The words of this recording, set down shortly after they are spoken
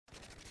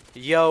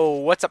Yo,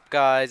 what's up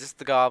guys? It's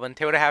the Goblin.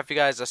 Today what I have for you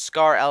guys a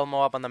Scar L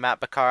MOAB on the map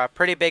Bakara.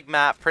 Pretty big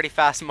map, pretty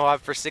fast MOAB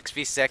for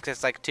 6v6.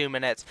 It's like 2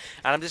 minutes.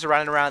 And I'm just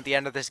running around at the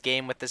end of this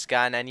game with this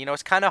gun. And you know,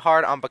 it's kind of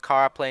hard on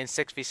Bakara playing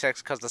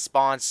 6v6 because the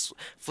spawns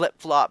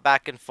flip-flop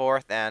back and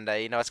forth. And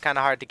you know, it's kind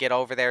of hard to get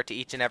over there to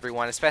each and every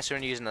one, especially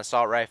when you're using an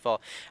assault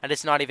rifle. And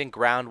it's not even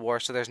ground war,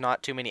 so there's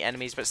not too many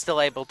enemies, but still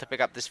able to pick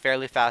up this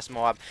fairly fast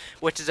MOAB,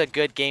 which is a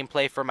good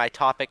gameplay for my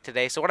topic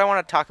today. So what I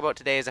want to talk about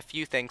today is a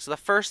few things. So the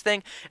first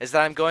thing is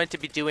that I'm going to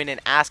be doing an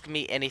Ask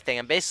Me Anything.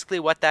 And basically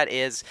what that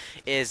is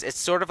it's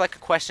sort of like a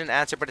question and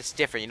answer, but it's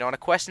different. You know, in a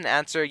question and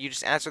answer, you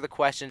just answer the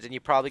questions and you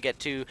probably get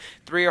to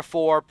 3 or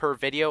 4 per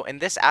video. In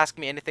this Ask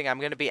Me Anything, I'm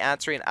going to be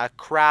answering a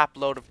crap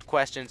load of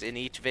questions in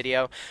each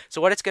video.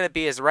 So what it's going to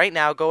be is right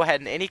now, go ahead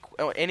and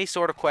any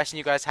sort of question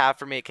you guys have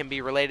for me, it can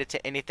be related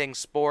to anything: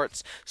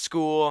 sports,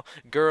 school,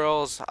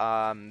 girls,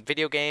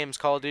 video games,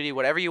 Call of Duty,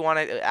 whatever you want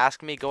to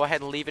ask me, go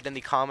ahead and leave it in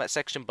the comment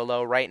section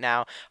below right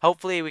now.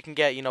 Hopefully we can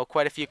get, you know,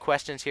 quite a few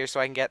questions here so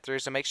I can get through.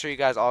 So make sure you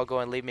guys all go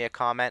and leave me a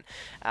comment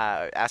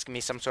asking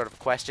me some sort of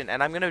question,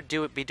 and I'm gonna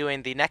be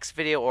doing the next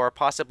video, or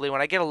possibly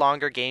when I get a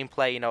longer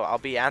gameplay, you know, I'll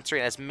be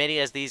answering as many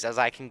of these as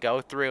I can go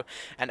through,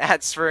 and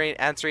answering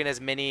as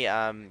many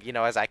you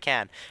know, as I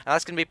can. And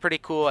that's gonna be pretty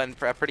cool and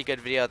a pretty good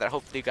video that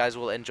hopefully you guys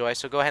will enjoy.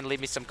 So go ahead and leave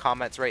me some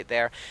comments right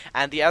there.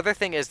 And the other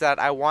thing is that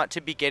I want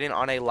to be getting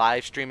on a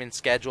live streaming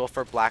schedule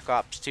for Black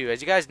Ops 2.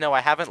 As you guys know,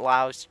 I haven't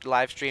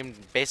live streamed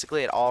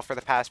basically at all for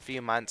the past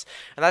few months,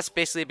 and that's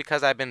basically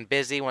because I've been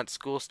busy once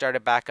school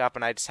started back up,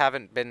 and I just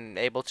haven't been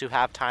able to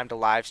have time to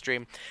live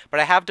stream. But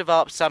I have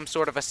developed some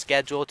sort of a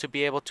schedule to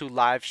be able to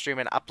live stream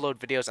and upload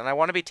videos, and I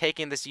want to be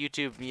taking this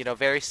YouTube, you know,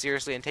 very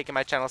seriously, and taking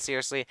my channel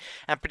seriously,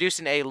 and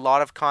producing a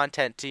lot of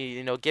content to,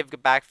 you know, give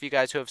back for you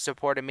guys who have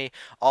supported me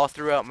all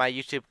throughout my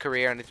YouTube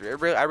career, and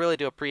I really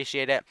do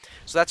appreciate it.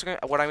 So that's what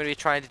I'm going to be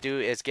trying to do,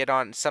 is get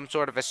on some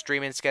sort of a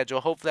streaming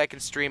schedule. Hopefully I can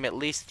stream at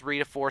least 3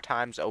 to 4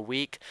 times a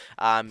week,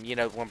 you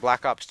know, when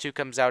Black Ops 2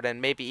 comes out,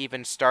 and maybe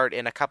even start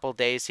in a couple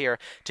days here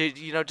to,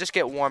 you know, just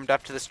get warmed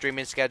up to the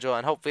streaming schedule,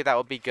 and hopefully that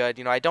will be good.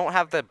 You know, I don't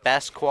have the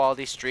best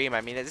quality stream.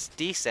 I mean, it's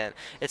decent.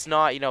 It's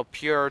not, you know,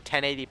 pure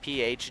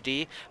 1080p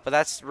HD, but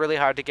that's really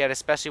hard to get,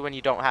 especially when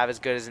you don't have as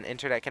good as an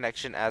internet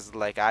connection as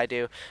like I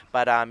do.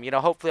 But you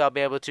know, hopefully I'll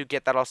be able to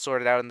get that all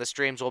sorted out, and the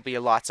streams will be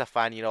lots of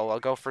fun. You know, I'll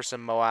go for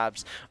some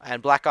MOABs,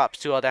 and Black Ops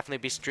 2 I'll definitely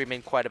be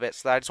streaming quite a bit.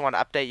 So I just want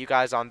to update you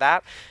guys on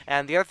that.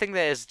 And the other thing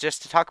that is,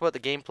 just to talk about the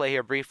gameplay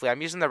here briefly,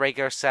 I'm using the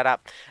regular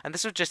setup, and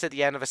this was just at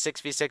the end of a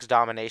 6v6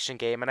 domination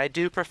game, and I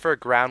do prefer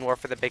ground war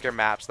for the bigger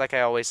maps. Like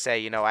I always say,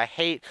 you know, I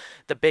hate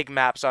the big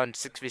maps on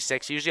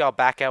 6v6. Usually I'll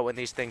back out when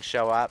these things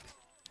show up.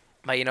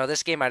 But, you know,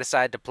 this game I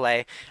decided to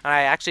play, and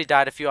I actually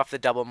died a few off the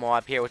double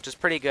MOAB here, which was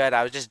pretty good.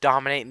 I was just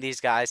dominating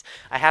these guys.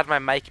 I had my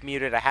mic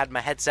muted, I had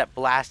my headset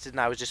blasted, and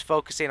I was just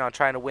focusing on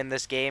trying to win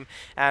this game.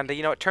 And,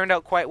 you know, it turned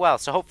out quite well.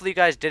 So hopefully you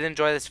guys did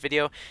enjoy this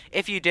video.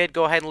 If you did,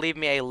 go ahead and leave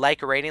me a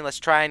like rating. Let's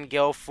try and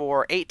go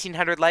for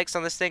 1,800 likes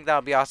on this thing. That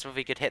would be awesome if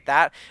we could hit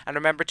that. And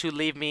remember to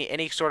leave me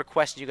any sort of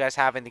question you guys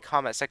have in the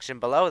comment section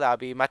below. That would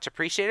be much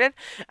appreciated.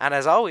 And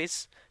as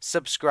always,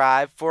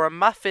 subscribe for a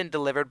muffin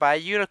delivered by a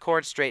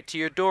unicorn straight to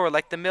your door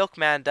like the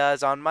milkman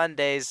does on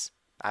Mondays.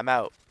 I'm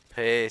out.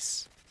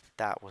 Peace.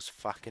 That was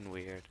fucking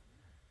weird.